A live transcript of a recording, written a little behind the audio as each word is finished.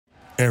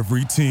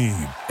Every team,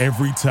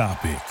 every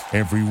topic,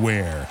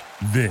 everywhere.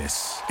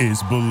 This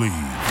is Believe.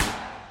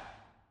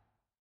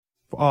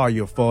 For all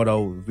your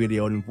photo,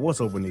 video, and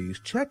voiceover needs,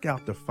 check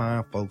out the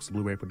fine folks at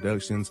Blueberry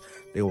Productions.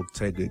 They will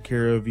take good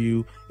care of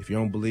you. If you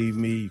don't believe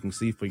me, you can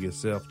see for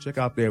yourself. Check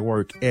out their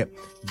work at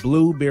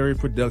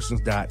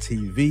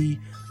blueberryproductions.tv,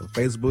 the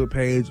Facebook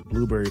page,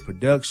 Blueberry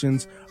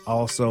Productions,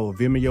 also a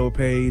Vimeo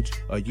page,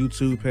 a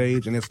YouTube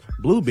page, and it's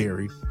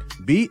Blueberry,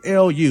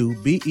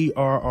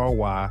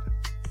 Blueberry,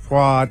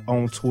 Prod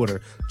on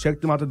Twitter. Check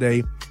them out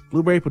today.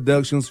 Blueberry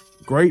Productions,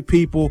 great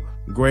people,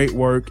 great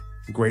work,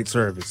 great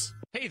service.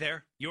 Hey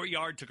there, your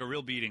yard took a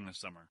real beating this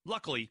summer.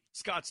 Luckily,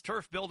 Scott's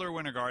Turf Builder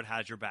Winter Guard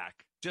has your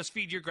back. Just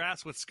feed your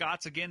grass with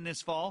Scott's again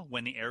this fall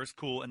when the air is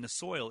cool and the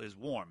soil is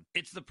warm.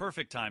 It's the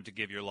perfect time to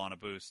give your lawn a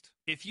boost.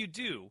 If you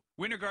do,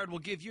 Winter Guard will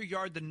give your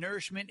yard the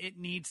nourishment it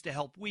needs to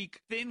help weak,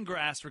 thin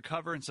grass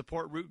recover and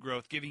support root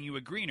growth, giving you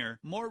a greener,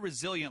 more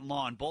resilient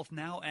lawn both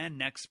now and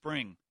next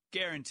spring.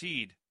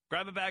 Guaranteed.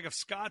 Grab a bag of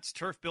Scott's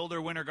Turf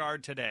Builder Winter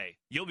Guard today.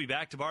 You'll be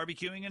back to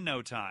barbecuing in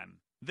no time.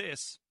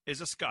 This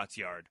is a Scott's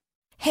Yard.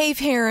 Hey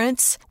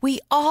parents, we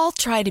all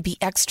try to be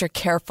extra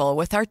careful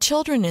with our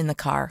children in the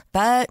car,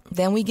 but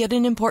then we get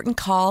an important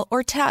call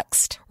or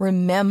text.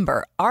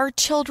 Remember, our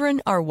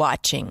children are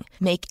watching.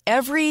 Make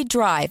every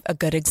drive a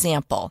good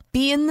example.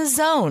 Be in the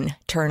zone.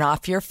 Turn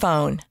off your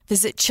phone.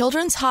 Visit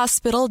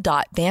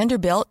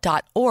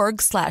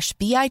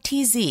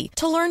childrenshospital.vanderbilt.org/BITZ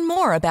to learn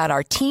more about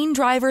our teen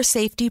driver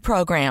safety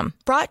program.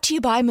 Brought to you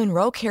by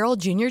Monroe Carroll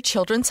Jr.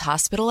 Children's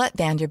Hospital at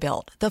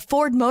Vanderbilt, the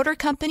Ford Motor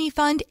Company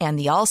Fund, and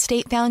the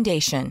Allstate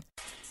Foundation.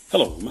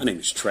 Hello, my name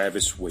is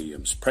Travis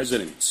Williams,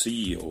 President and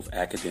CEO of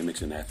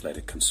Academics and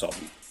Athletic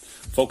Consulting,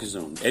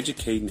 focusing on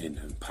educating and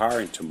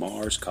empowering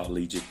tomorrow's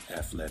collegiate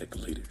athletic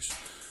leaders.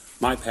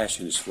 My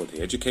passion is for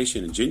the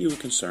education and genuine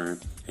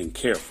concern and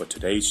care for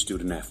today's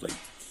student athlete.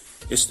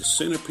 It's the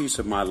centerpiece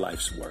of my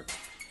life's work.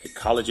 A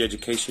college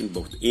education,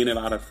 both in and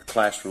out of the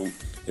classroom,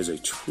 is a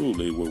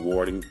truly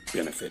rewarding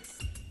benefit.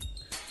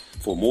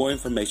 For more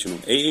information on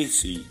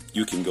AAC,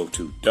 you can go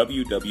to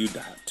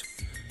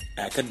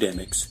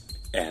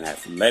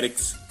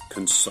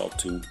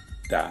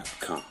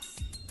www.academicsandathleticsconsulting.com.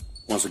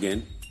 Once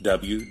again,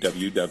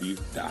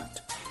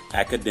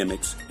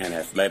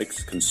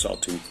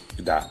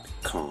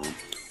 www.academicsandathleticsconsulting.com.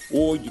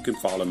 Or you can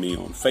follow me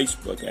on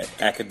Facebook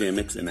at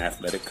Academics and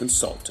Athletic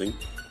Consulting,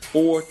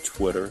 or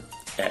Twitter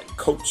at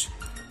Coach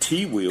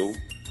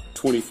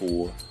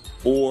TWill24,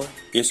 or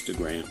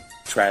Instagram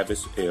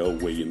Travis L.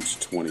 Williams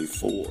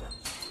 24.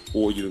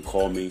 Or you can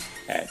call me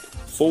at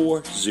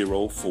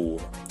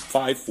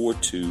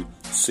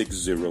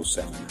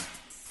 404-542-6079.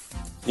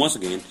 Once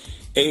again,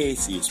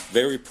 AAC is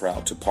very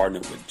proud to partner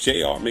with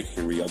J.R.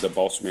 McHenry of the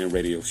Bossman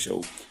Radio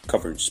Show,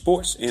 covering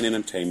sports and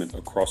entertainment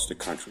across the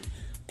country.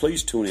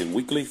 Please tune in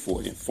weekly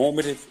for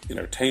informative,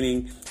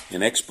 entertaining,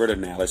 and expert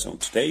analysis on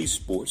today's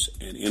sports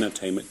and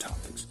entertainment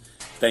topics.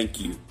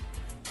 Thank you.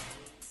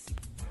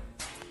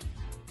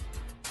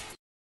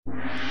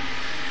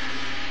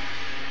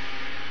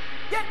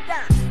 Get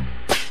down.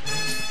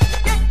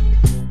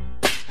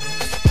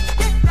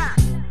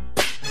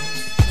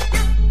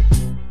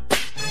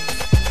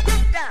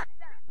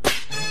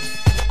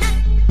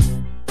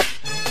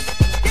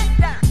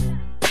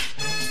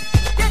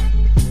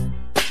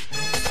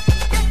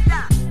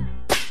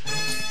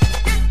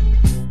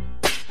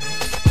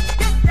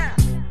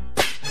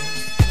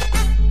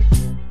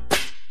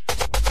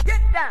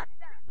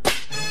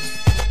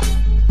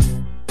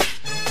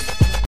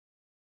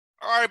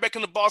 Back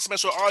in the Boston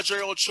Metro,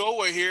 RJ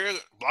Ochoa here,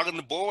 blogging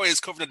the boys,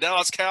 covering the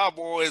Dallas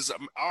Cowboys.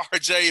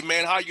 RJ,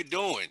 man, how you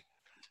doing?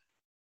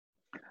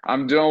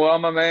 I'm doing well,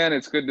 my man.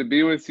 It's good to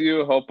be with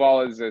you. Hope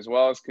all is as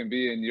well as can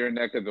be in your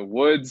neck of the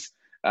woods.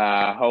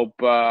 Hope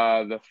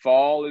the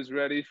fall is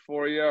ready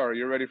for you, or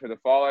you're ready for the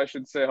fall, I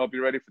should say. Hope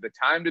you're ready for the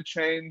time to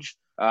change.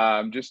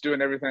 Just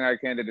doing everything I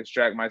can to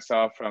distract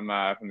myself from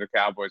the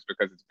Cowboys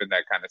because it's been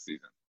that kind of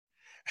season.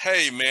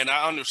 Hey, man,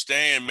 I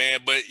understand, man,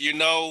 but you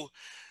know,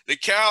 the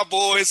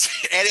Cowboys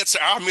added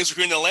to our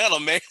misery in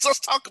Atlanta, man. So let's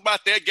talk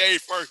about that game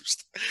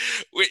first.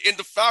 And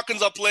the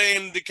Falcons are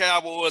playing the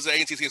Cowboys at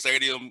AT&T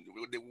Stadium.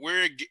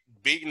 We're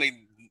beating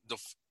the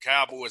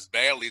Cowboys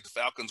badly, the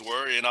Falcons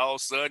were, and all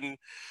of a sudden,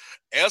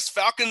 as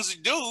Falcons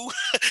do,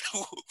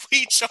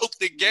 we choked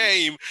the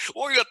game.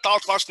 What were your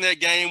thoughts watching that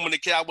game when the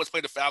Cowboys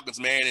played the Falcons,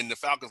 man, and the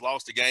Falcons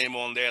lost the game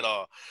on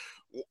that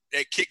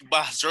kick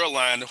by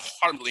Zerline,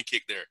 hardly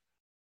kick there?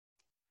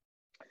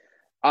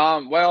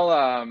 At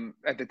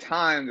the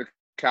time, the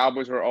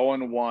Cowboys were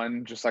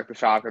 0-1, just like the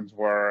Falcons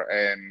were.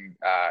 And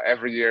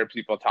every year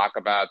people talk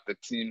about the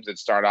teams that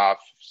start off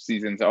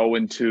seasons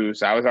 0-2.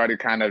 So I was already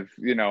kind of,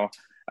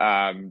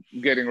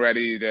 getting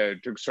ready to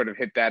sort of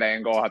hit that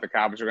angle, how the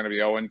Cowboys were going to be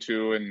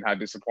 0-2 and how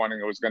disappointing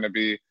it was going to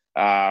be,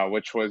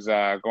 which was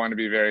going to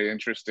be very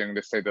interesting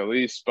to say the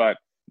least. But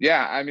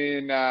yeah, I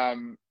mean,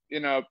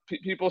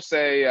 people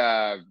say,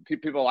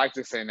 people like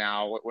to say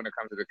now when it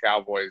comes to the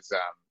Cowboys,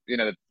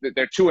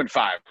 they're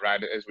 2-5,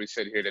 right? As we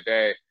sit here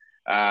today,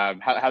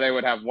 how they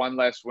would have one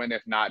less win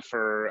if not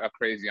for a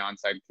crazy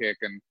onside kick.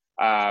 And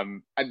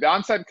The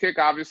onside kick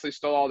obviously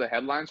stole all the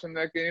headlines from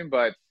that game,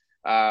 but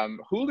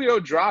Julio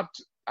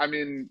dropped, I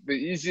mean, the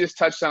easiest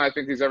touchdown I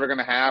think he's ever going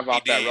to have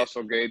off that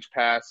Russell Gage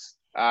pass.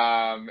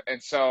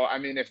 And so, I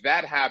mean, if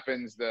that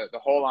happens, the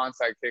whole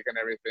onside kick and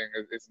everything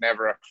is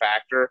never a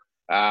factor.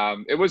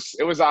 It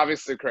was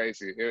obviously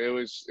crazy. It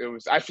was,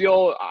 I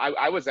feel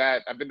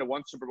I've been to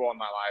one Super Bowl in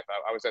my life.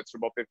 I was at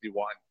Super Bowl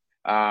 51.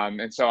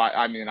 And so,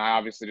 I mean, I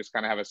obviously just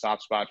kind of have a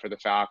soft spot for the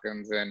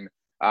Falcons, and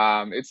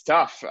it's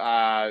tough.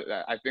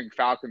 I think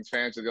Falcons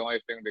fans are the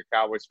only thing that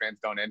Cowboys fans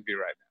don't envy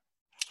right now.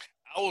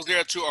 I was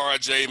there too,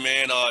 RJ,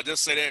 man.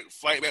 Just say that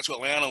flight back to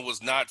Atlanta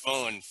was not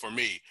fun for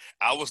me.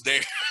 I was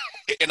there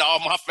in all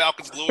my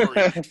Falcons glory.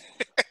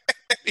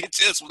 It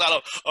just was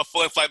not a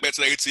fun flight back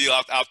to the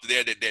ATL after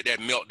that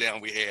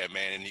meltdown we had,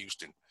 man, in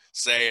Houston.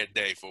 Sad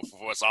day for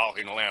us all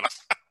in Atlanta.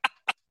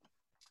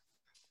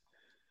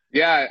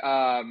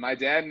 Yeah, my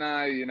dad and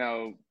I, you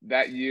know,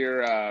 that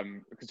year,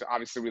 because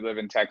obviously we live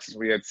in Texas,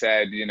 we had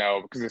said, you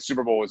know, because the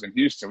Super Bowl was in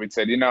Houston, we'd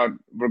said, you know,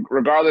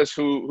 regardless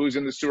who's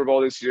in the Super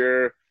Bowl this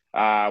year,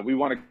 we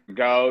want to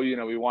go, you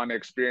know, we want to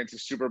experience a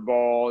Super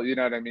Bowl, you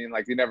know what I mean?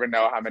 Like, you never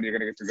know how many you're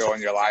going to get to go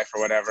in your life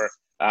or whatever.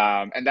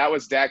 And that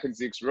was Dak and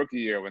Zeke's rookie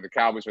year when the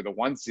Cowboys were the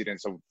 1 seed. And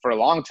so for a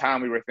long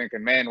time, we were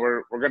thinking, man,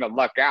 we're going to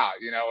luck out,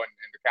 you know, and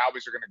the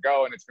Cowboys are going to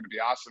go and it's going to be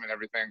awesome and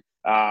everything.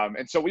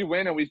 And so we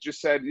win and we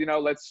just said, you know,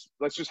 let's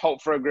just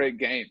hope for a great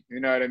game. You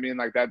know what I mean?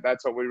 Like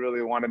that's what we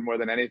really wanted more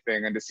than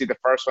anything. And to see the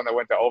first one that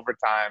went to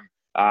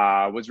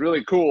overtime was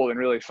really cool and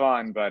really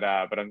fun. But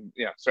I'm,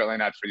 you know, certainly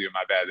not for you.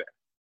 My bad there.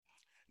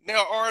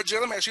 Now, RJ,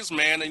 let me ask you this,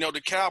 man. You know, the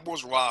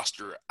Cowboys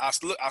roster, I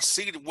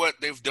see what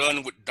they've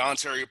done with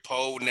Dontari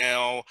Poe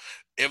now,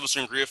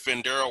 Everson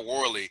Griffin, Daryl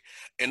Worley.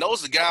 And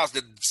those are the guys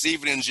that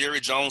Steven and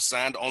Jerry Jones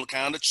signed on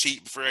kind of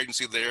cheap free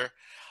agency there.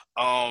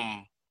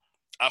 I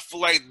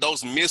feel like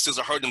those misses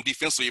are hurting them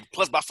defensively.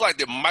 Plus, I feel like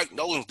that Mike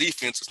Nolan's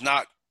defense is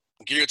not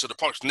geared to the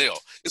personnel.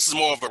 This is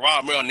more of a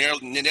Rob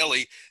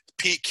Marinelli,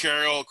 Pete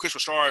Carroll, Chris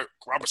Richard,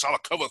 Robert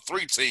Saleh cover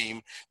 3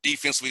 team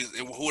defensively,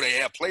 who they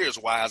have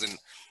players-wise, and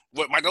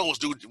what Mike Nolan was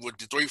doing with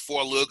the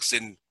 3-4 looks,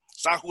 and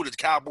it's not who the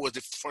Cowboys'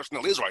 the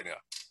personnel is right now.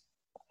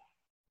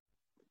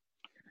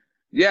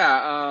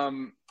 Yeah,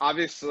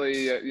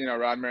 obviously, you know,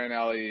 Rod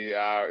Marinelli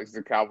is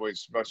the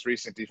Cowboys' most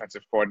recent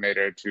defensive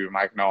coordinator to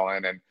Mike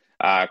Nolan,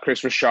 and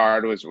Chris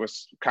Richard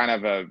was kind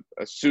of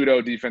a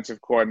pseudo defensive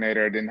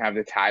coordinator, didn't have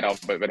the title,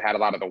 but had a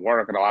lot of the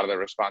work and a lot of the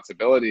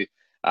responsibility.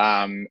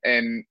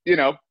 And you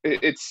know,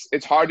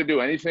 it's hard to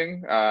do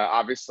anything,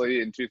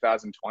 obviously, in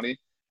 2020.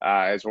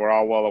 As we're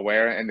all well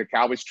aware, and the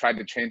Cowboys tried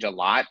to change a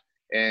lot,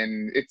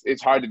 and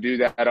it's hard to do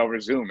that over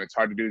Zoom. It's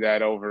hard to do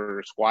that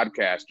over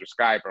Squadcast or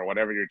Skype or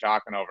whatever you're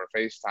talking over,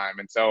 FaceTime.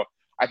 And so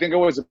I think it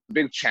was a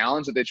big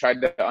challenge that they tried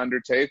to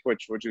undertake,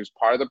 which is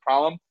part of the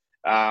problem.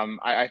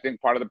 I think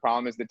part of the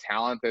problem is the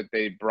talent that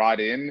they brought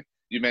in.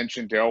 You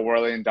mentioned Daryl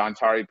Worley and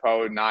Dontari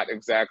Poe, not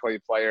exactly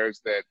players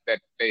that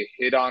they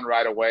hit on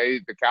right away.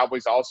 The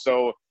Cowboys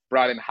also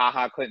brought in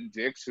HaHa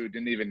Clinton-Dix, who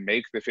didn't even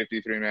make the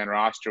 53-man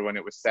roster when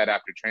it was set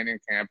after training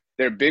camp.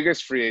 Their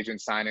biggest free agent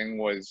signing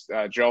was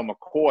Joe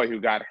McCoy, who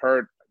got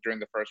hurt during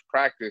the first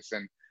practice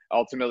and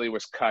ultimately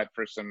was cut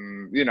for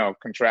some, you know,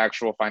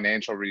 contractual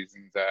financial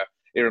reasons.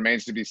 It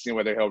remains to be seen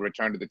whether he'll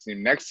return to the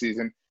team next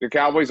season. The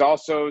Cowboys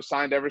also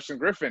signed Everson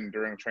Griffin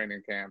during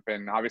training camp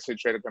and obviously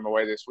traded him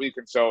away this week.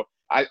 And so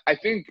I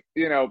think,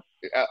 you know,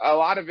 a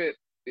lot of it,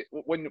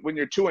 when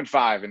you're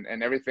 2-5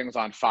 and everything's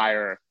on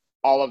fire,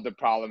 all of the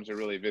problems are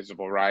really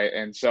visible, right?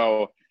 And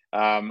so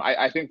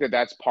I think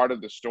that's part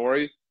of the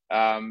story.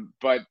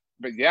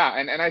 But yeah,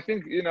 and I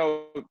think, you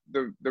know,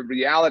 the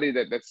reality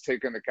that's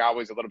taken the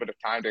Cowboys a little bit of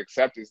time to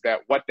accept is that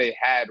what they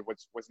had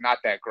was not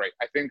that great.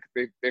 I think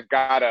they've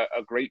got a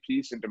great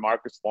piece in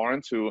DeMarcus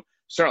Lawrence, who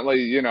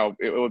certainly, you know,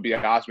 it would be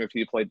awesome if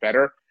he played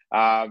better.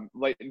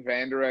 Leighton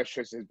Vander Esch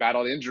has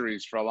battled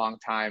injuries for a long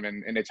time,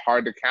 and it's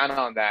hard to count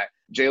on that.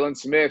 Jalen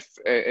Smith,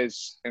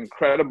 is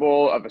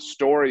incredible of a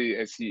story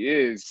as he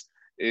is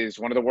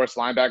one of the worst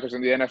linebackers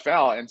in the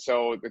NFL. And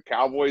so the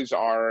Cowboys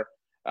are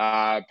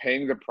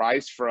paying the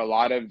price for a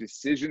lot of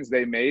decisions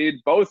they made,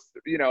 both,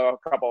 you know,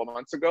 a couple of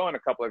months ago and a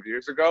couple of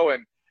years ago.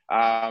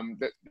 And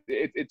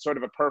it's sort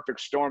of a perfect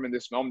storm in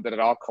this moment that it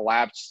all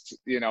collapsed,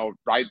 you know,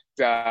 right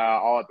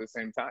all at the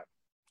same time.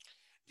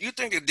 Do you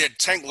think that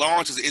Tank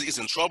Lawrence is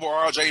in trouble,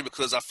 RJ?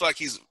 Because I feel like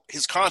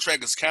his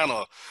contract is kind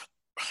of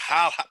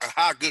how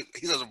good.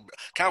 He has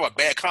kind of a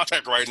bad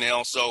contract right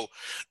now. So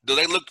do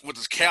they look with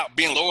his cap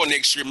being lower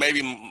next year,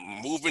 maybe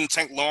moving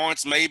Tank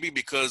Lawrence maybe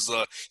because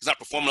he's not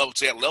performing up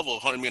to that level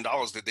of $100 million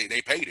that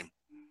they paid him?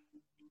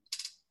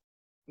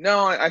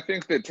 No, I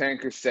think that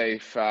Tank is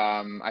safe.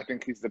 I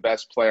think he's the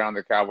best player on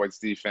the Cowboys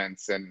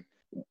defense. And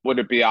would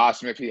it be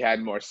awesome if he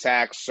had more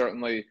sacks?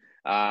 Certainly.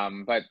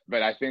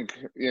 But I think,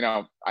 you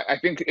know, I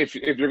think if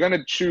you're going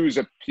to choose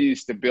a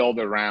piece to build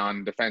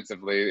around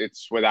defensively,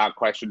 it's without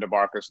question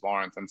DeMarcus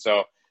Lawrence. And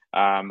so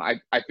I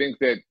think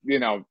that, you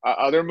know,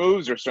 other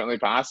moves are certainly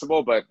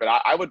possible, but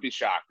I would be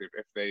shocked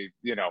if they,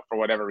 you know, for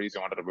whatever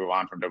reason wanted to move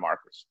on from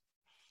DeMarcus.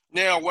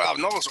 Now, what I've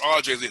noticed,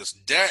 RJ, is this.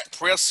 Dak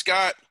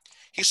Prescott,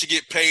 he should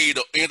get paid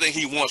anything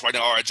he wants right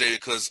now, RJ,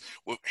 because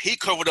he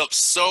covered up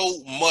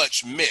so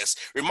much mess.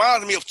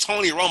 Reminded me of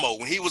Tony Romo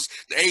when he was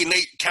the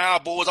 8-8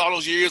 Cowboys all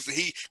those years. That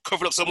he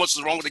covered up so much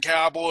was wrong with the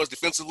Cowboys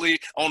defensively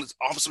on the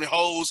offensive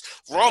holes.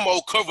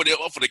 Romo covered it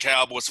up for the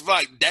Cowboys. It's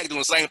like Dak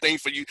doing the same thing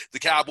for you, the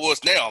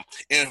Cowboys now.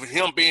 And with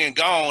him being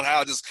gone,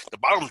 how just the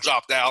bottom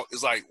dropped out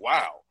is like,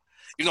 wow.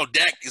 You know,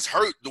 Dak is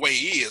hurt the way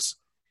he is.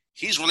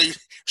 He's really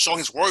showing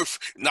his worth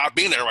not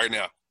being there right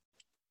now.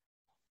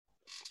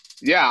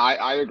 Yeah,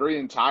 I agree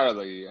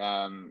entirely.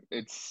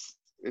 It's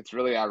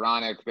really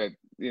ironic that,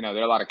 you know,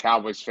 there are a lot of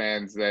Cowboys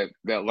fans that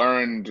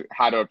learned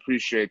how to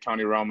appreciate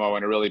Tony Romo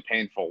in a really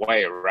painful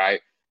way, right?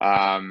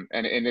 And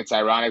it's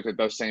ironic that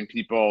those same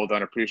people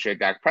don't appreciate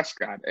Dak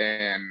Prescott.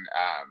 And,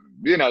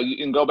 you know, you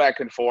can go back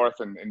and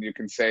forth and you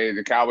can say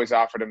the Cowboys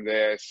offered him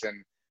this.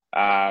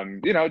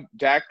 And, you know,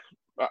 Dak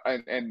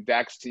and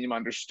Dak's team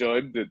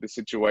understood the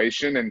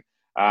situation. And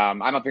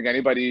I don't think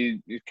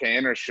anybody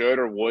can or should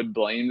or would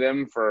blame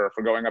them for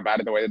going about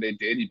it the way that they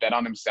did. He bet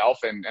on himself,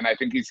 and I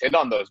think he's hit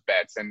on those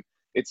bets. And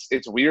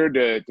it's weird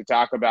to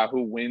talk about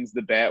who wins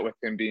the bet with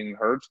him being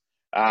hurt.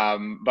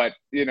 But,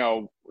 you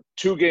know,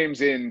 2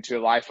 games into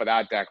life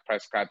without Dak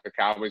Prescott, the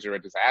Cowboys are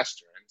a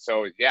disaster. And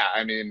so, yeah,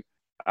 I mean,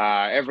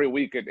 every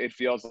week it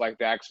feels like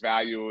Dak's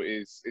value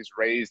is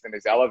raised and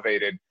is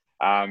elevated.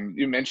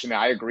 You mentioned it.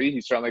 I agree.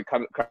 He certainly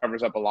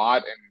covers up a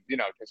lot. And, you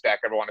know, does Dak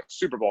ever won a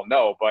Super Bowl?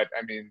 No. But,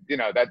 I mean, you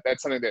know,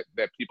 that's something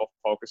that people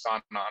focus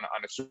on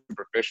a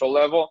superficial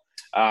level.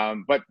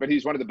 But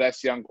he's one of the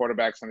best young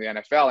quarterbacks in the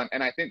NFL.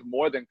 And I think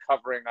more than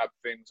covering up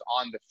things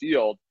on the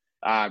field,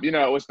 you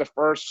know, it was the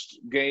first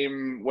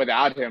game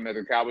without him that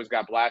the Cowboys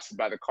got blasted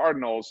by the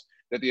Cardinals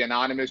that the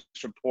anonymous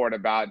report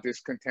about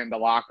discontent in the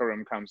locker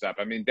room comes up.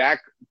 I mean,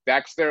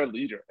 Dak's their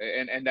leader.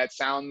 And that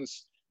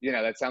sounds – you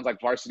know, that sounds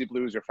like Varsity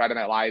Blues or Friday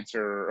Night Lights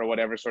or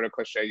whatever sort of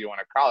cliche you want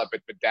to call it.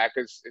 But Dak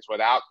is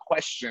without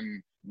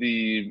question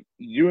the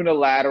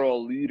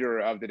unilateral leader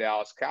of the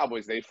Dallas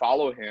Cowboys. They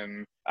follow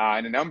him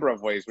in a number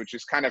of ways, which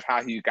is kind of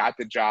how he got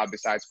the job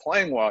besides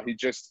playing well. He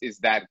just is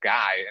that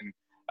guy.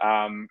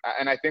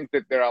 And I think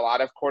that there are a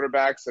lot of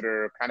quarterbacks that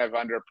are kind of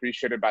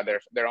underappreciated by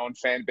their own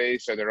fan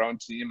base or their own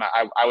team.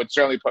 I would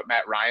certainly put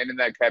Matt Ryan in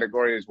that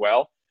category as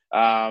well.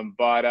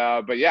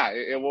 But yeah,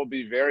 it will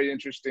be very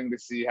interesting to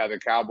see how the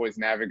Cowboys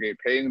navigate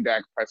paying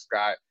Dak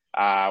Prescott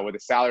with a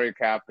salary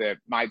cap that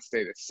might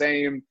stay the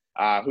same.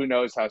 Who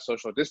knows how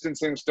social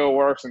distancing still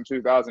works in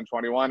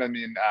 2021. I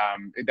mean,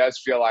 it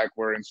does feel like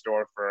we're in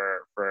store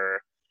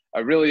for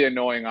a really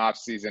annoying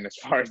offseason as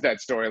far as that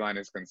storyline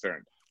is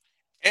concerned.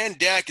 And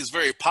Dak is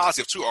very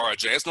positive too,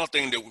 RJ. It's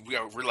nothing that we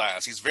gotta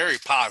realize. He's very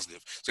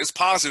positive. So his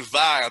positive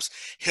vibes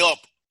help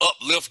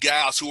uplift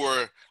guys who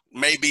are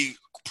maybe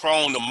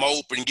prone to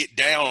mope and get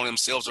down on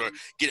themselves or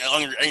get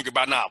angry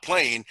about not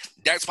playing.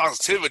 Dak's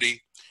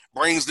positivity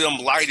brings them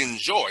light and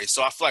joy.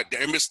 So I feel like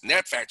they're missing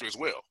that factor as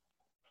well.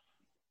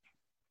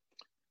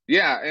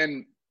 Yeah,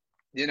 and,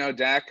 you know,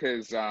 Dak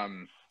has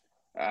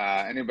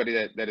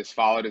anybody that has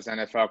followed his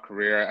NFL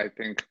career, I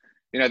think,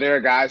 you know, there are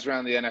guys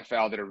around the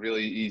NFL that are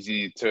really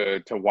easy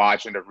to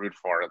watch and to root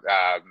for.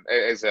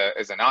 As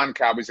a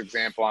non-Cowboys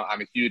example, I'm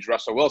a huge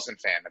Russell Wilson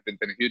fan. I've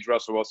been a huge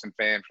Russell Wilson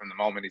fan from the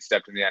moment he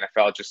stepped in the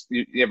NFL. Just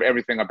you have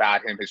everything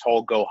about him, his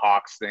whole Go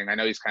Hawks thing. I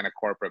know he's kind of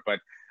corporate, but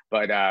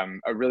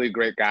a really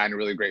great guy and a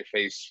really great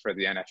face for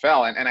the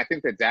NFL. And I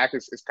think that Dak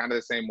is kind of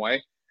the same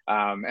way.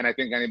 And I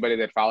think anybody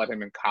that followed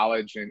him in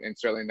college and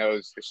certainly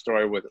knows his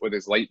story with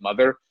his late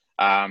mother,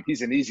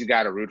 he's an easy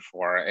guy to root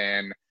for.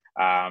 And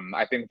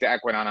I think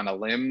Dak went on a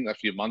limb a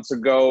few months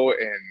ago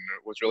and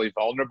was really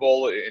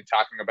vulnerable in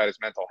talking about his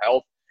mental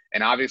health.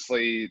 And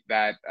obviously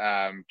that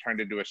turned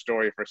into a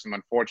story for some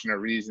unfortunate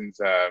reasons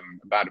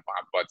about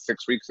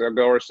 6 weeks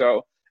ago or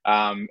so.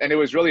 And it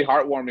was really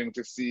heartwarming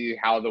to see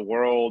how the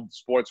world,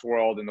 sports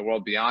world, and the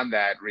world beyond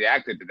that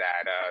reacted to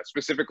that.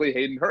 Specifically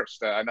Hayden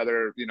Hurst,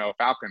 another, you know,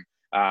 Falcon,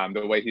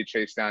 the way he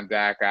chased down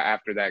Dak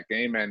after that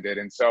game ended.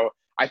 And so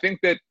I think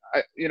that,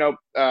 you know,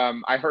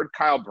 I heard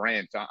Kyle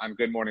Brandt on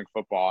Good Morning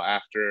Football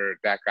after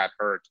Dak got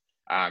hurt.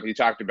 He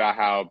talked about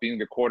how being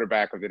the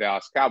quarterback of the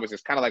Dallas Cowboys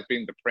is kind of like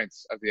being the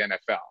prince of the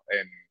NFL.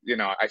 And, you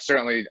know,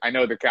 I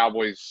know the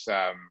Cowboys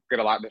get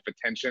a lot of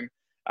attention,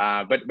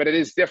 but it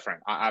is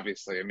different,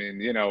 obviously. I mean,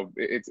 you know,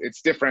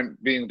 it's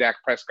different being Dak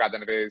Prescott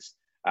than it is,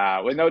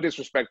 with no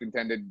disrespect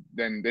intended,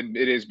 than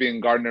it is being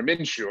Gardner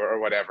Minshew or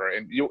whatever.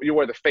 And you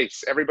are the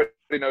face. Everybody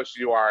knows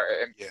who you are.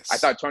 And yes. I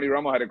thought Tony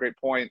Romo had a great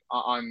point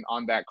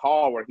on that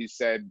call where he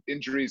said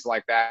injuries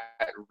like that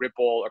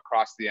ripple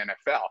across the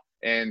NFL.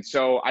 And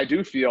so I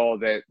do feel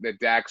that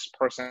Dak's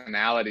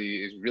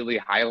personality is really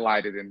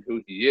highlighted in who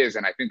he is.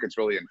 And I think it's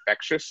really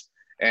infectious.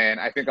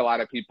 And I think a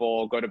lot of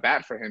people go to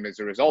bat for him as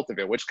a result of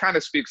it, which kind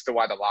of speaks to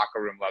why the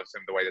locker room loves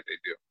him the way that they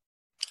do.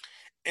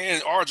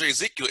 And RJ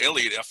Ezekiel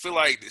Elliott, I feel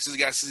like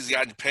since he's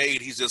gotten paid,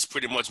 he's just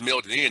pretty much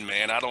melted in,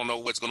 man. I don't know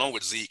what's going on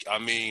with Zeke. I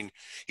mean,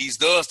 he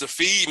does the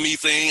feed me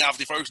thing after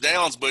the first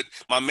downs, but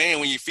my man,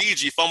 when you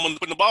feed you fumbling,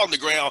 putting the ball on the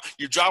ground,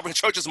 you're dropping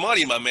church's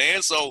money, my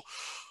man. So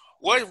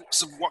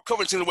what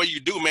covering the way you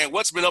do, man?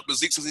 What's been up to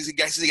Zeke since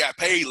he got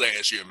paid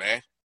last year,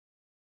 man?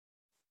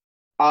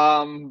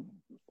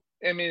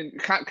 I mean,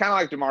 kind of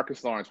like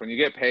DeMarcus Lawrence. When you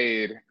get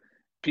paid,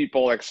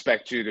 people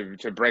expect you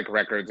to break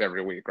records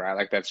every week, right?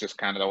 Like that's just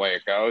kind of the way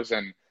it goes.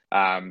 And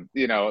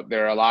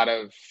there are a lot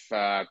of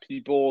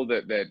people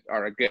that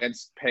are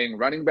against paying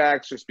running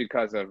backs just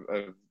because of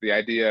the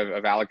idea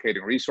of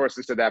allocating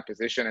resources to that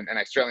position, and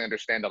I certainly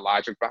understand the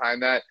logic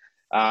behind that.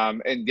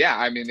 And yeah,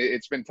 I mean,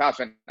 it's been tough,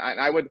 and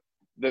I would.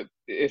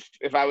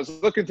 If I was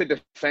looking to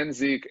defend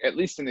Zeke, at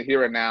least in the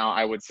here and now,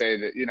 I would say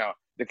that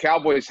the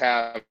Cowboys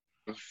have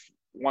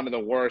one of the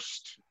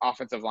worst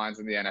offensive lines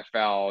in the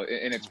NFL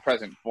in its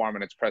present form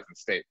and its present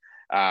state.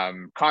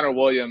 Connor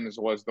Williams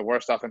was the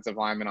worst offensive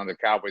lineman on the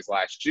Cowboys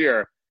last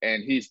year,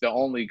 and he's the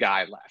only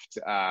guy left.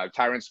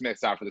 Tyron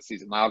Smith's out for the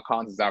season. Lyle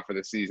Collins is out for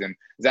the season.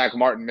 Zach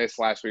Martin missed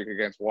last week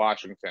against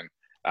Washington.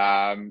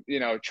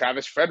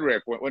 Travis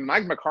Frederick, when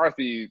Mike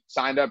McCarthy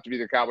signed up to be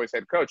the Cowboys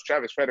head coach,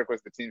 Travis Frederick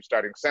was the team's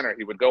starting center.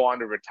 He would go on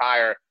to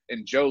retire,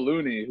 and Joe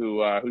Looney,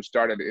 who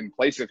started in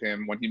place of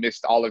him when he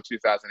missed all of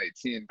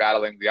 2018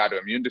 battling the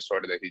autoimmune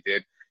disorder that he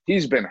did,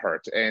 he's been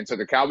hurt. And so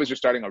the Cowboys are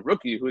starting a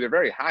rookie who they're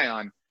very high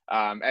on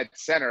at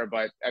center.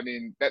 But I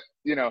mean,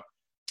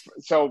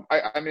 so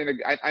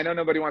I know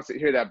nobody wants to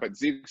hear that, but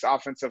Zeke's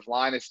offensive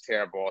line is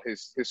terrible.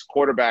 His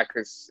quarterback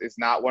is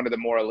not one of the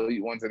more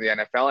elite ones in the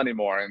NFL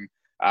anymore.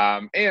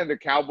 And the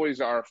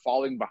Cowboys are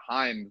falling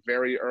behind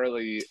very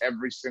early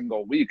every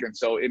single week. And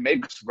so it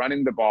makes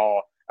running the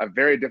ball a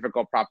very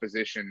difficult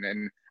proposition.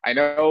 And I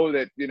know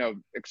that,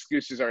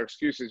 excuses are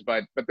excuses,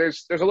 but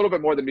there's a little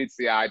bit more that meets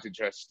the eye to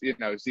just,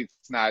 Zeke's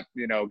not,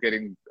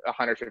 getting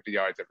 150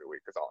 yards every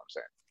week is all I'm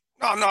saying.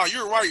 No,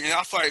 you're right. And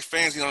I feel like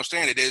fans can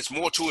understand it. There's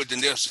more to it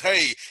than just,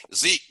 hey,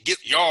 Zeke,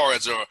 get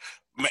yards, or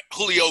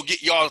Julio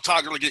get yards,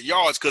 Tiger get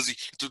yards, because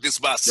it's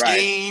about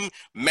scheme,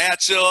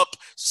 matchup,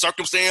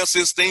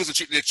 circumstances, things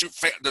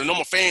that the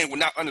normal fan would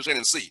not understand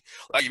and see.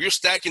 Like if you're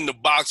stacking the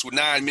box with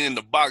 9 men in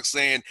the box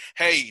saying,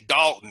 "Hey,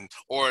 Dalton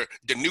or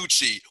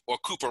DiNucci or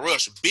Cooper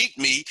Rush beat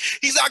me,"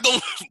 he's not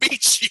gonna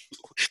beat you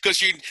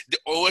because you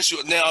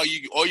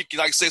can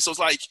like say. So it's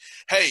like,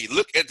 hey,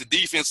 look at the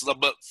defense.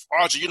 But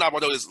Archer, you're not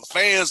about to know this.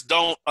 Fans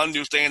don't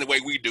understand the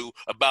way we do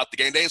about the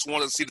game. They just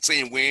want to see the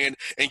team win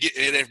and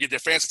get their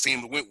fantasy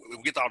team to win.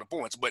 Get all the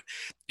points, but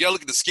you gotta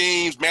look at the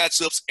schemes,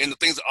 matchups, and the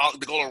things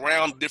that go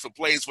around different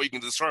plays where you can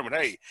determine,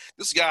 hey,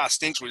 this guy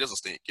stinks or he doesn't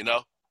stink,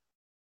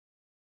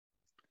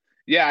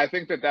 Yeah, I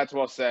think that's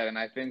well said, and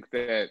I think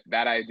that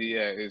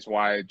idea is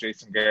why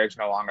Jason Garrett's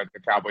no longer the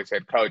Cowboys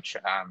head coach.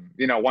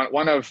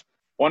 One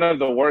of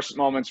the worst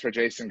moments for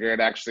Jason Garrett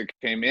actually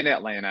came in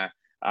Atlanta.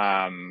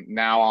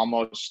 Now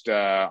almost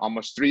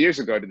 3 years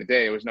ago to the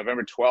day. It was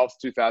November 12th,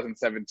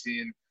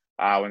 2017.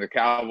 When the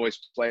Cowboys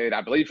played,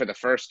 I believe, for the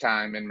first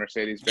time in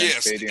Mercedes-Benz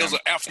Stadium. Yes, it was an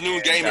afternoon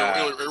game.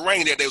 It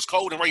rained that day. It was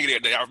cold and rainy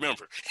that day. I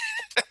remember.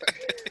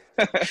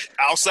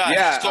 Outside, it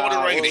was cold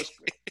and rainy.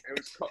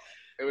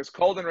 It was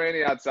cold and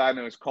rainy outside, and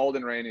it was cold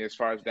and rainy as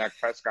far as Dak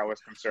Prescott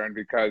was concerned,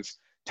 because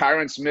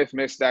Tyron Smith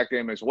missed that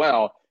game as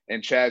well,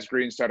 and Chaz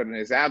Green started in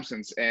his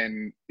absence.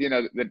 And,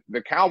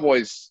 the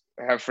Cowboys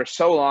have for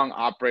so long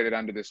operated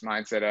under this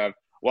mindset of,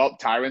 well,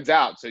 Tyron's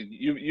out, so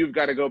you've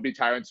got to go be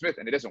Tyron Smith,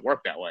 and it doesn't work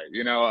that way.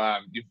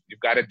 You've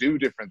got to do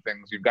different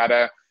things. You've got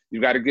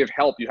to give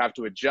help. You have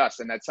to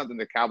adjust, and that's something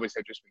the Cowboys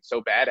have just been so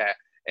bad at.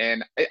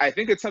 And I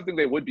think it's something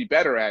they would be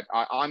better at,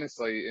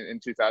 honestly, in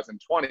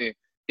 2020,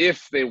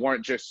 if they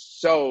weren't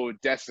just so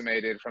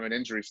decimated from an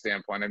injury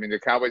standpoint. I mean, the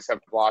Cowboys have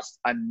lost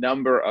a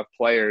number of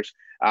players,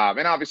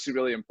 and obviously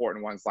really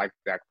important ones like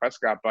Dak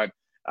Prescott. But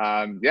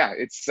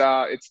it's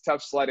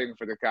tough sledding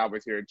for the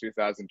Cowboys here in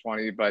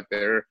 2020, but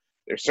they're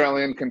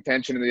certainly in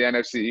contention in the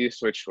NFC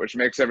East, which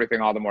makes everything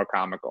all the more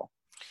comical.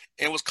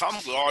 And what's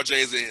comical, RJ,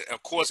 is that,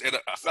 of course, at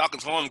a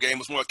Falcons home game,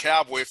 was more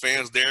Cowboy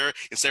fans there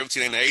in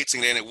 17 and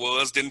 18 than it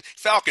was than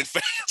Falcon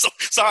fans.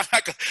 So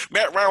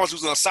Matt Ryan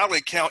was on a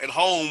solid account at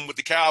home with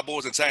the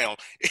Cowboys in town.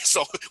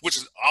 So, which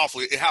is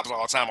awful. It happens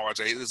all the time,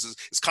 RJ.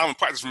 It's common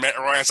practice for Matt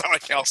Ryan solid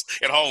accounts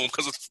at home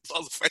because of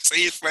the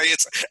Mercedes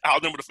fans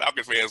outnumber the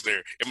Falcon fans there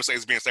at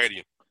Mercedes-Benz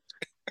Stadium.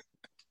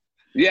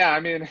 Yeah, I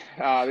mean,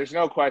 there's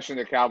no question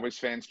that Cowboys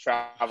fans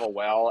travel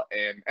well,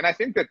 and I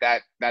think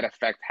that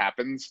effect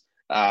happens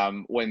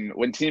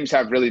when teams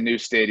have really new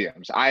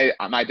stadiums.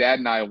 My dad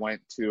and I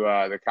went to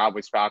the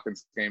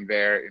Cowboys-Falcons game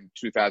there in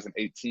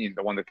 2018,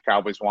 the one that the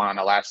Cowboys won on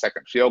a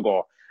last-second field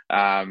goal.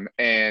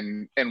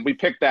 And we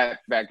picked that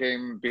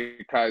game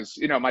because,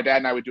 my dad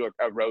and I would do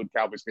a road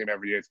Cowboys game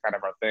every year. It's kind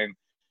of our thing.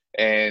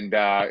 And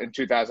in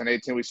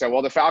 2018, we said,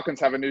 well, the Falcons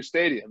have a new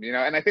stadium,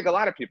 and I think a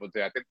lot of people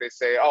do. I think they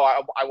say,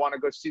 oh, I want to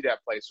go see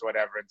that place or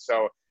whatever. And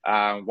so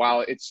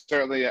while it's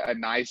certainly a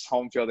nice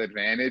home field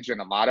advantage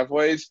in a lot of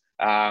ways,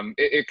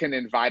 it can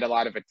invite a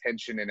lot of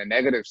attention in a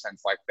negative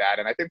sense like that.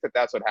 And I think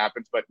that's what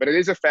happens. But it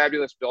is a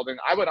fabulous building.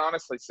 I would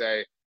honestly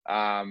say,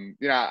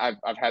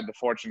 I've had the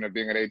fortune of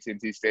being at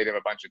AT&T Stadium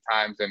a bunch of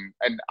times,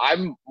 and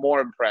I'm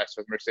more impressed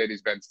with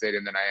Mercedes-Benz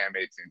Stadium than I am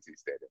AT&T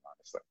Stadium,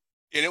 honestly.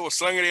 And it was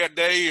sunny that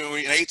day, and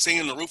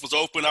 18, and the roof was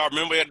open. I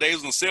remember that day.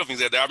 It was in the 70s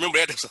that day. I remember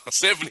that day was in the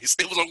 70s.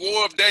 It was a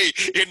warm day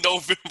in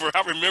November.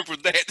 I remember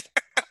that.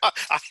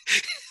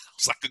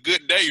 It's like a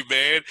good day,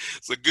 man.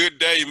 It's a good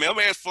day, man.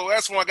 That's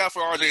one I got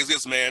for RJ is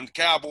this, man. The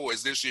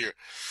Cowboys this year.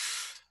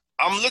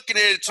 I'm looking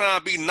at it trying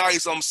to be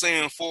nice. I'm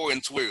saying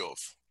 4-12.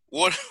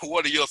 What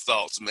are your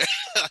thoughts, man?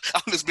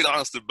 I'm just being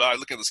honest about it.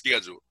 Look at the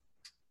schedule.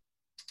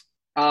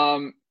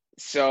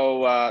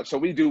 So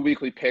we do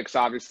weekly picks,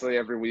 obviously,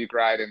 every week,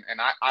 right? And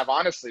I've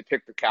honestly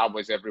picked the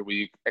Cowboys every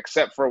week,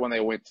 except for when they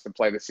went to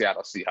play the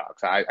Seattle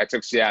Seahawks. I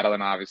took Seattle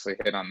and obviously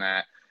hit on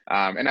that.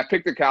 And I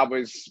picked the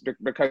Cowboys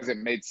because it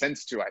made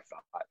sense to, I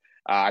thought.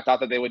 I thought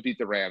that they would beat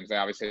the Rams. They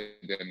obviously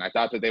didn't. I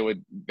thought that they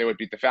would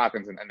beat the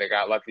Falcons, and they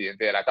got lucky and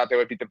did. I thought they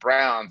would beat the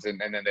Browns, and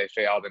then they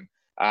failed. And,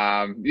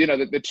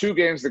 the two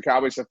games the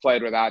Cowboys have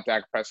played without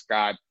Dak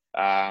Prescott,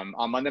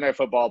 on Monday Night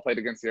Football, played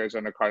against the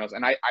Arizona Cardinals.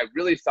 And I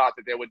really thought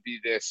that there would be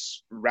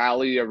this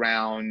rally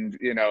around,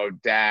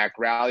 Dak,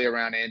 rally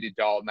around Andy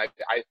Dalton.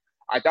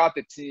 I thought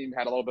the team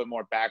had a little bit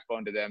more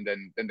backbone to them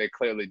than they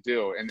clearly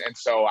do. And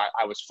so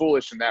I was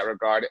foolish in that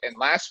regard. And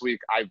last week,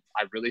 I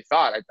really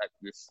thought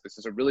this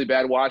is a really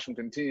bad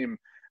Washington team.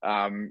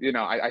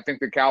 I think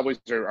the Cowboys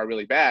are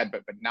really bad,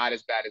 but not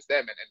as bad as them,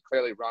 and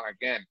clearly wrong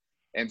again.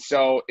 And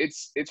so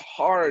it's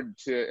hard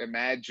to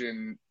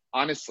imagine,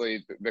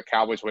 honestly, the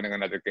Cowboys winning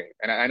another game.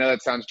 And I know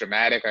that sounds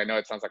dramatic. I know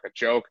it sounds like a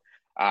joke,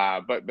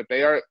 but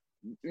they are,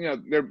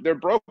 they're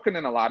broken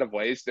in a lot of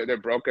ways. They're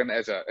broken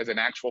as an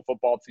actual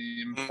football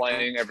team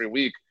playing every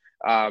week.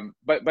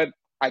 But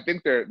I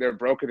think they're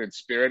broken in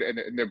spirit,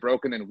 and they're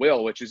broken in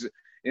will, which is,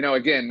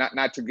 again,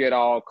 not to get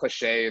all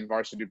cliche and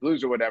Varsity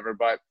Blues or whatever,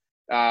 but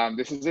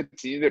this is a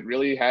team that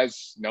really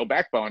has no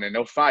backbone and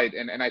no fight.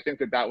 And I think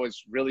that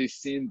was really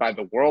seen by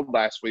the world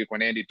last week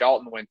when Andy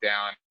Dalton went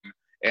down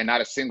and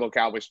not a single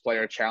Cowboys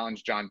player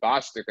challenged John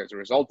Bostic as a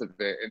result of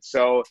it. And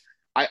so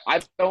I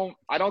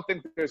don't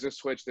think there's a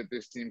switch that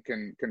this team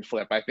can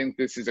flip. I think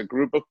this is a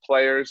group of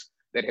players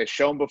that has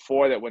shown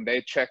before that when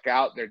they check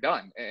out, they're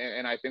done.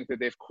 And I think that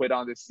they've quit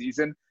on this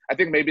season. I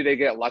think maybe they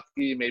get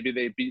lucky. Maybe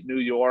they beat New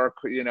York,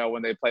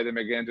 when they play them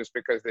again, just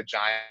because the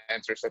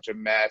Giants are such a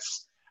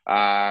mess.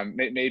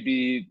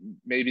 Maybe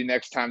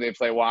next time they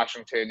play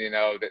Washington,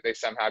 that they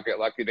somehow get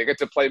lucky. They get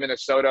to play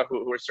Minnesota,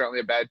 who are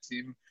certainly a bad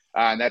team,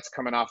 and that's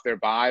coming off their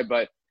bye.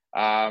 But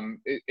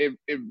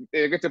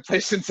they get to play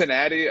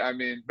Cincinnati. I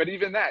mean, but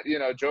even that,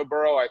 Joe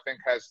Burrow, I think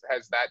has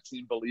that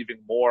team believing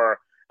more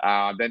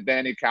than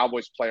any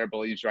Cowboys player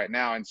believes right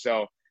now. And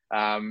so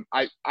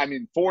I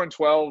mean,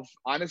 4-12,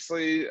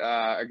 honestly,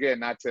 again,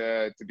 not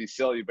to be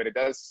silly, but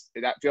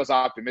that feels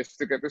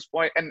optimistic at this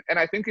point. And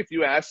I think if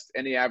you asked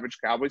any average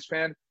Cowboys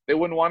fan, they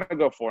wouldn't want to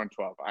go 4-12.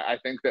 I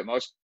think that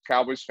most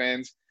Cowboys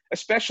fans,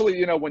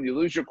 especially, when you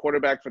lose your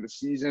quarterback for the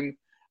season,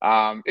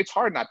 it's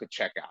hard not to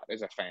check out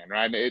as a fan,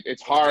 right?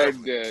 It's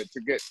hard to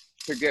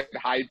get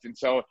hyped. And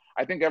so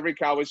I think every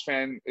Cowboys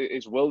fan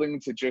is willing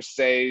to just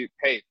say,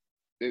 hey,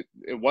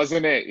 it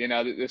wasn't it,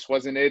 this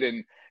wasn't it.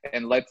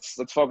 And let's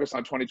focus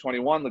on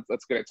 2021.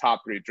 Let's get a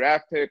top 3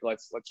 draft pick.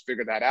 Let's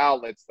figure that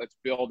out. Let's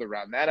build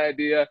around that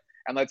idea,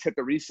 and let's hit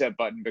the reset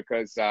button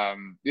because,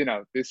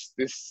 this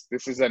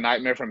is a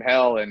nightmare from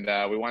hell, and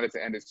we want it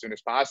to end as soon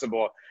as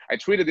possible. I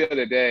tweeted the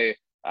other day,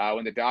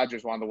 when the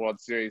Dodgers won the World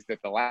Series, that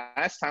the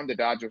last time the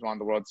Dodgers won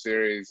the World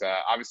Series,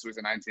 obviously was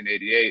in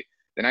 1988.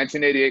 The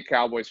 1988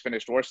 Cowboys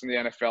finished worse in the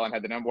NFL and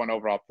had the number 1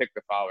 overall pick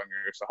the following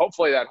year. So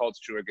hopefully that holds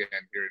true again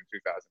here in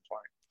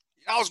 2020.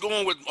 I was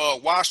going with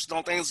Washington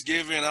on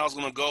Thanksgiving. I was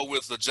going to go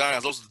with the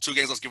Giants. Those are the 2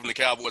 games I was giving the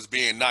Cowboys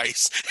being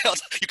nice.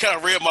 You kind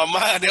of read my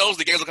mind. Those are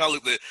the games I kind of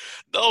looked at.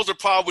 Those are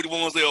probably the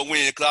ones they'll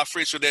win because I'm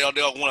pretty sure they'll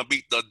want to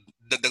beat the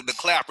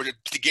Clapper,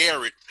 the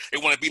Garrett. They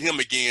want to beat him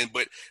again.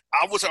 But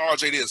I would say,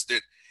 RJ,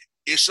 that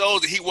it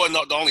shows that he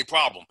wasn't the only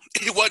problem.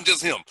 It wasn't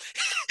just him.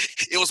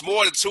 It was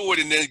more to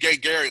it than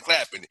Garrett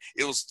clapping.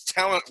 It was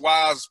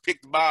talent-wise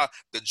picked by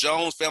the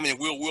Jones family and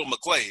Will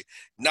McClay,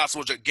 not so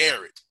much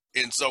Garrett.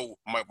 And so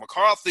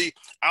McCarthy,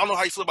 I don't know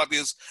how you feel about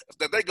this,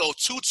 that they go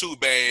too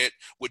bad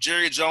with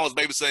Jerry Jones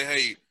maybe say,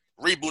 hey,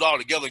 reboot all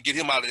together and get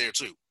him out of there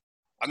too.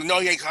 I know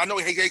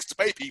he hates to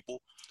pay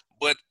people,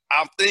 but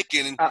I'm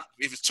thinking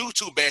if it's too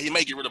bad, he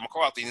may get rid of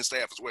McCarthy and his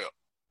staff as well.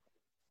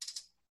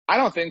 I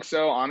don't think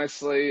so,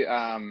 honestly.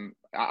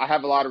 I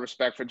have a lot of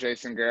respect for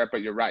Jason Garrett,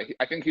 but you're right.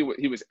 I think he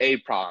was a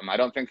problem. I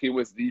don't think he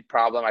was the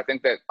problem. I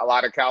think that a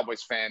lot of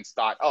Cowboys fans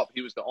thought,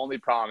 he was the only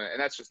problem, and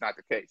that's just not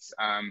the case.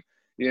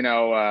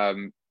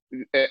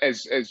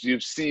 As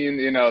you've seen,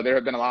 there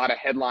have been a lot of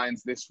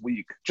headlines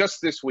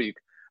just this week,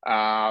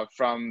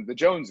 from the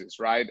Joneses,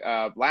 right?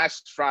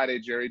 Last Friday,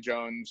 Jerry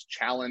Jones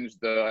challenged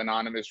the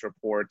anonymous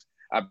report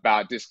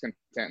about discontent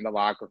in the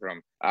locker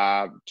room.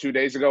 2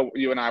 days ago,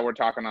 you and I were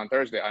talking on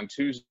Thursday. On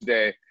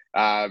Tuesday,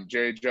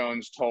 Jerry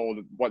Jones told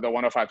the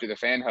 105 to the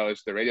Fan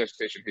host, the radio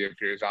station he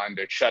appears on,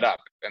 to shut up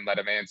and let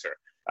him answer.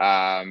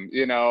 On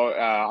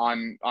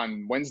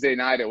Wednesday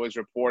night, it was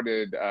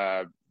reported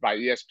by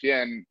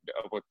ESPN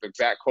with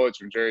exact quotes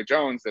from Jerry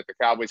Jones that the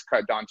Cowboys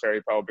cut Don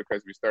Terry Poe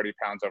because he was 30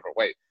 pounds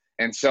overweight.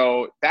 And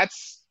so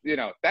that's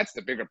that's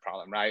the bigger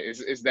problem, right?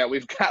 Is that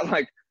we've got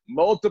like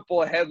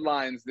multiple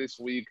headlines this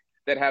week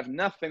that have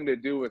nothing to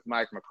do with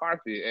Mike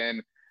McCarthy.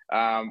 And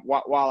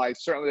while I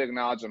certainly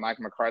acknowledge that Mike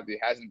McCarthy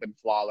hasn't been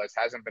flawless,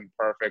 hasn't been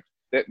perfect,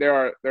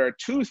 there are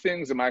two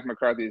things that Mike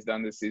McCarthy has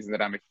done this season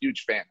that I'm a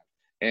huge fan of.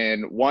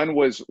 And one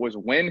was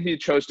when he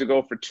chose to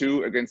go for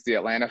 2 against the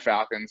Atlanta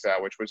Falcons,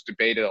 which was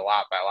debated a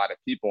lot by a lot of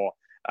people.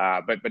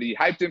 But he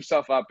hyped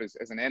himself up as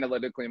an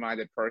analytically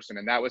minded person,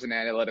 and that was an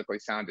analytically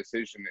sound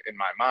decision in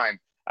my mind.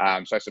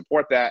 So I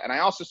support that. And I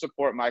also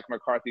support Mike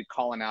McCarthy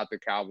calling out the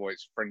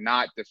Cowboys for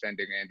not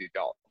defending Andy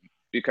Dalton,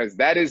 because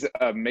that is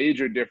a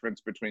major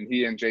difference between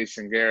he and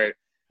Jason Garrett.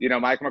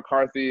 Mike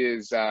McCarthy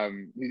is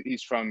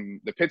he's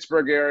from the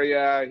Pittsburgh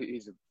area.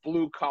 He's a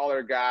blue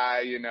collar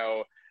guy,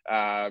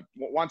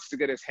 wants to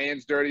get his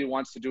hands dirty,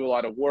 wants to do a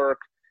lot of work.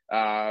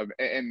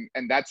 And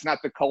that's not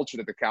the culture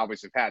that the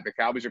Cowboys have had. The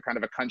Cowboys are kind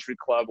of a country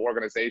club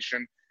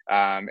organization.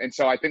 And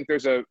so I think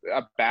there's a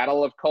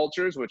battle of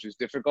cultures, which is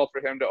difficult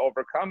for him to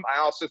overcome. I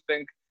also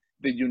think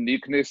the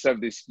uniqueness of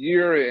this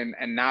year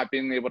and not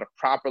being able to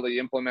properly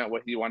implement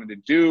what he wanted to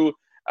do,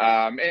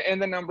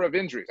 and the number of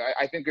injuries.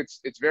 I think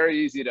it's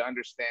very easy to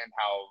understand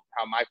how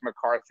Mike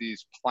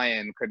McCarthy's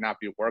plan could not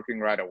be working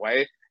right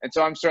away. And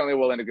so I'm certainly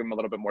willing to give him a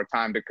little bit more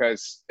time,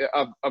 because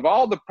of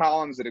all the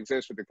problems that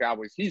exist with the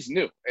Cowboys, he's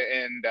new.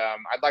 And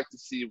I'd like to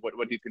see what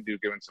he can do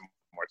given some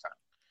more time.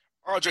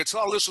 RJ,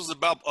 tell our listeners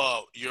about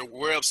your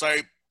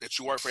website that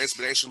you work for,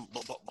 SB Nation,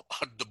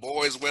 the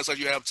boys website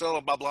you have. Tell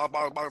them about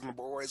the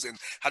boys and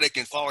how they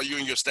can follow you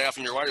and your staff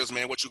and your writers,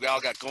 man, what you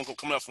guys got coming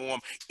up for them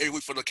every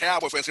week for the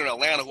Cowboy fans here in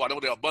Atlanta, who I know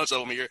there are a bunch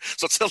of them here.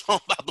 So tell them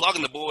about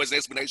Blogging the Boys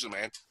and SB Nation,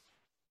 man.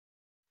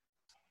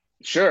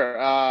 Sure.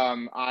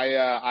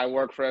 I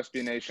work for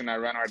SB Nation. I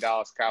run our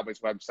Dallas Cowboys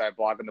website,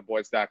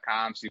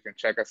 bloggingtheboys.com, so you can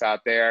check us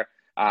out there.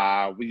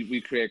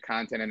 We create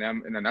content in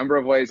a number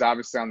of ways.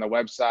 Obviously on the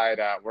website,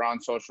 we're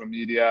on social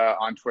media,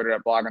 on Twitter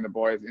at Blogging the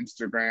Boys,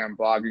 Instagram,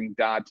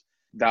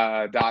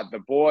 blogging.the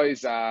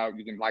boys.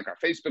 You can like our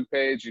Facebook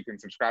page. You can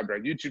subscribe to our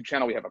YouTube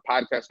channel. We have a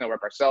podcast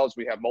network ourselves.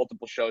 We have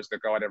multiple shows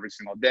that go out every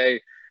single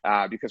day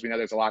because we know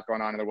there's a lot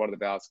going on in the world of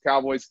the Dallas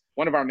Cowboys.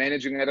 One of our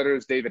managing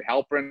editors, David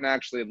Halpern,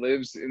 actually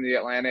lives in the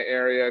Atlanta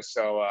area.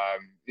 So,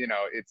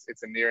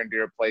 it's a near and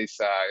dear place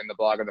in the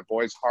Blogging the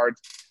Boys' heart.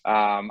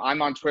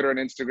 I'm on Twitter and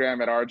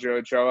Instagram at RJ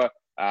Ochoa.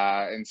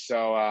 And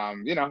so,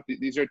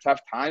 these are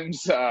tough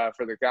times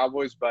for the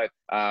Cowboys, but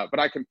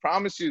I can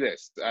promise you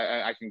this,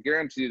 I can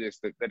guarantee you this,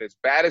 that as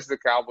bad as the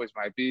Cowboys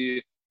might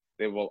be,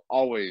 they will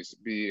always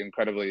be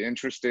incredibly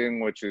interesting,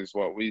 which is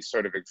what we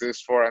sort of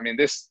exist for. I mean,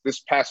 this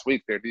past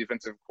week, their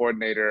defensive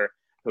coordinator,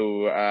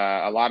 who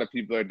a lot of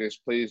people are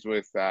displeased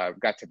with,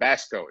 got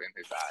Tabasco in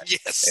his eyes.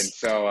 Yes. And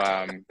so,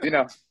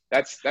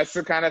 that's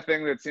the kind of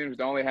thing that seems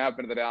to only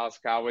happen to the Dallas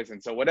Cowboys.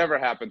 And so whatever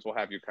happens, we'll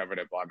have you covered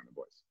at Blogging the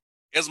Boys.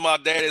 As my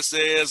daddy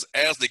says,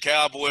 as the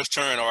Cowboys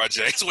turn,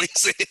 RJ. That's what he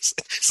says.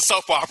 So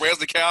far, as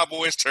the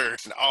Cowboys turn,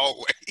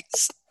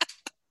 always.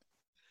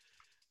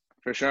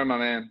 For sure, my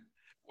man.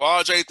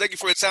 Well, RJ, thank you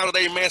for your time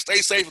today, man. Stay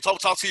safe. We'll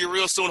talk to you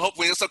real soon.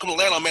 Hopefully, next time come to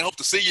Atlanta, man. Hope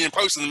to see you in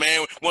person,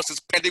 man, once this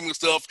pandemic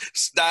stuff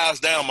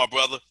dies down, my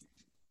brother.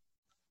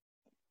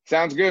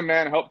 Sounds good,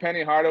 man. Hope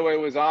Penny Hardaway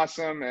was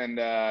awesome. And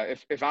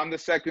if I'm the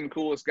second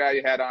coolest guy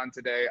you had on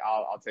today,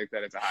 I'll take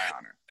that as a high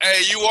honor.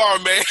 Hey, you are,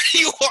 man.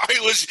 You are.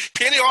 It was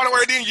Penny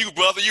Hardaway, then you,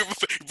 brother. You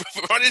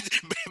running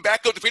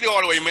back up to Penny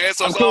Hardaway, man.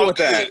 So I'm it's cool all with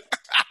good. That.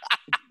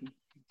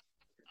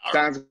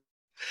 Sounds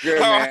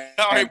good, man.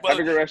 All right, have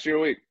a good rest of your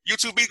week. You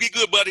too. Be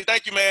good, buddy.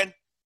 Thank you, man.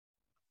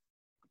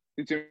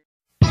 You too.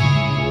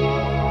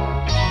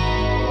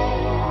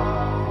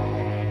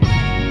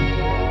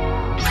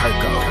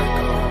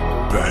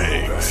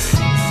 Banks.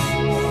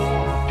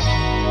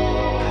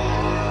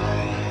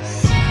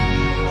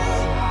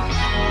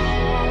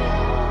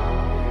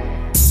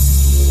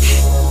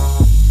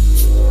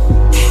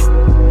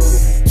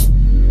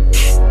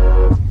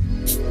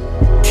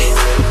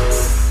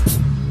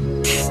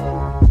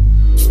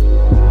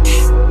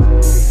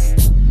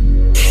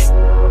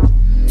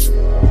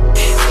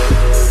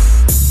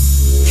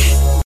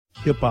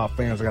 Hip-hop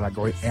fans, I got a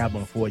great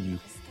album for you.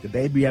 The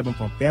debut album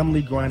from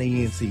Family Grind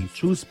ENT,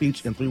 True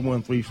Speech and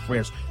 313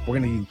 Fresh. We're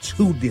going to give you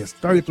 2 discs,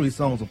 33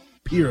 songs of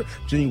pure,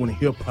 genuine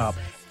hip-hop.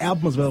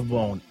 Albums available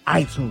on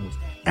iTunes,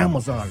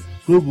 Amazon,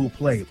 Google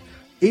Play,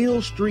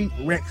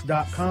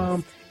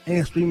 illstreetrex.com,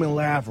 and streaming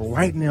live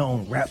right now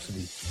on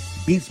Rhapsody,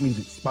 Beats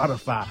Music,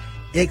 Spotify,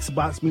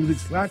 Xbox Music,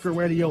 Slacker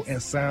Radio, and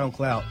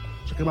SoundCloud.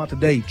 Check them out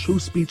today, True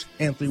Speech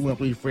and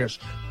 313 Fresh,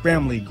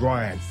 Family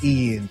Grind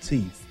ENT.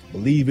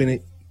 Believe in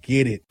it,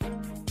 get it.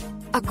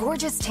 A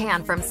gorgeous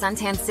tan from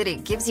Suntan City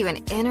gives you an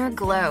inner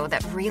glow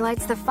that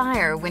relights the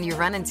fire when you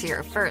run into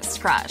your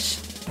first crush.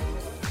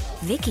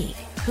 Vicky,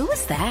 who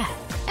was that?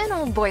 An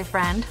old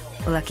boyfriend.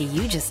 Lucky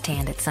you just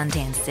tanned at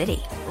Suntan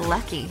City.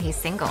 Lucky he's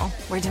single.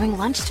 We're doing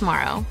lunch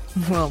tomorrow.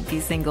 Won't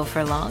be single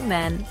for long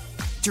then.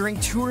 During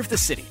Tour of the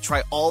City,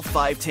 try all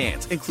 5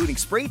 tans, including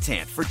spray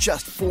tan, for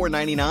just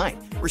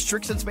 $4.99.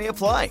 Restrictions may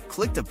apply.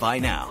 Click to buy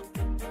now.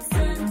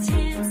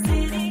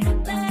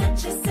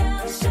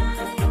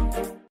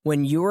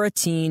 When you're a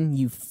teen,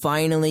 you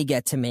finally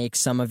get to make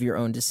some of your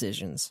own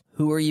decisions.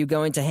 Who are you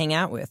going to hang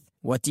out with?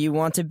 What do you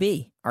want to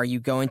be? Are you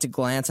going to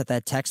glance at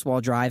that text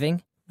while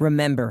driving?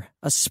 Remember,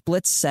 a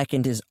split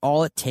second is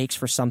all it takes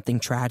for something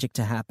tragic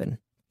to happen.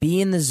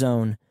 Be in the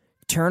zone.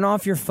 Turn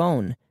off your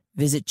phone.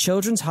 Visit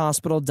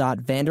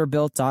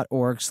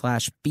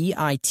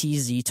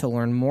childrenshospital.vanderbilt.org/BITZ to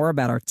learn more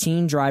about our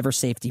teen driver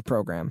safety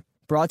program.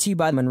 Brought to you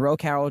by Monroe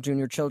Carroll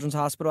Jr. Children's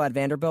Hospital at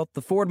Vanderbilt,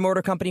 the Ford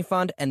Motor Company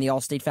Fund, and the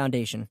Allstate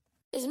Foundation.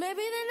 It's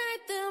maybe the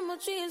night that my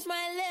dreams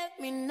might let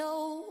me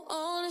know.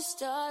 All the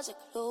stars are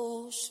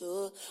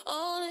closer.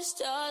 All the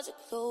stars are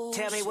closer.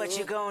 Tell me what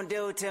you gonna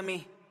do to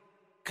me.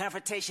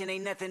 Confrontation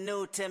ain't nothing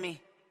new to me.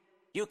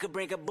 You could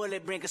bring a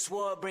bullet, bring a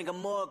sword, bring a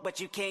morgue, but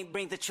you can't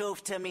bring the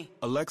truth to me.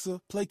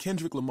 Alexa, play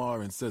Kendrick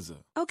Lamar and SZA.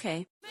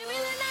 Okay. Maybe the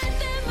night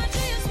that my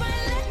dreams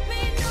might let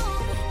me know.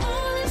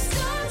 All the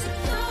stars are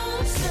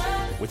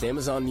closer. With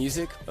Amazon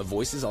Music, a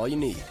voice is all you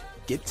need.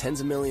 Get tens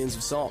of millions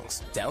of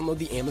songs. Download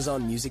the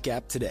Amazon Music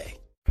app today.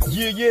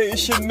 Yeah,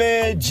 it's your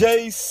man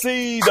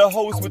JC, the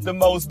host with the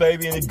most,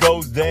 baby, and it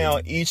goes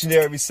down each and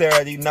every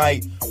Saturday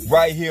night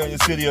right here in the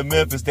city of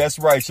Memphis. That's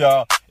right,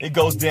 y'all. It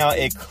goes down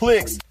at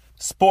Clicks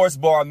Sports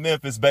Bar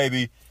Memphis,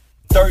 baby.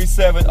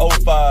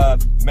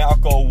 3705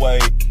 Malco Way,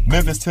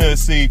 Memphis,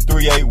 Tennessee,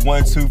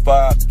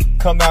 38125.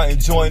 Come out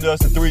and join us,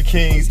 the Three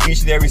Kings,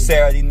 each and every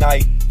Saturday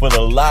night for the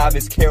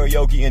livest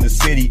karaoke in the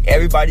city.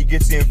 Everybody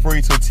gets in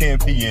free till 10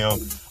 p.m.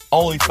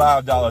 Only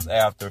 $5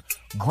 after.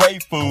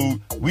 Great food.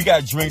 We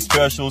got drink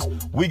specials.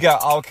 We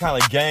got all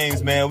kind of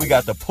games, man. We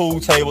got the pool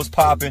tables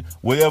popping.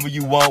 Whatever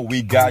you want,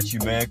 we got you,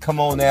 man. Come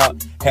on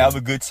out. Have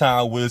a good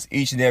time with us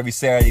each and every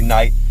Saturday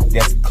night.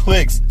 That's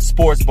Clicks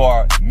Sports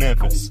Bar,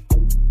 Memphis.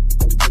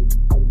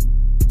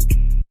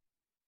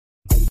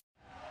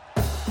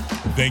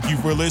 Thank you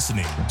for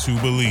listening to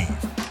Believe.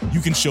 You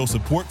can show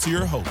support to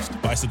your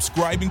host by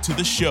subscribing to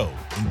the show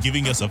and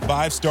giving us a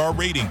 5-star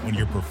rating on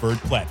your preferred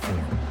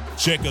platform.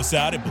 Check us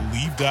out at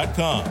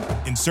Believe.com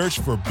and search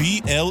for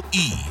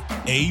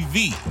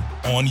BLEAV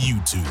on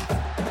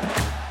YouTube.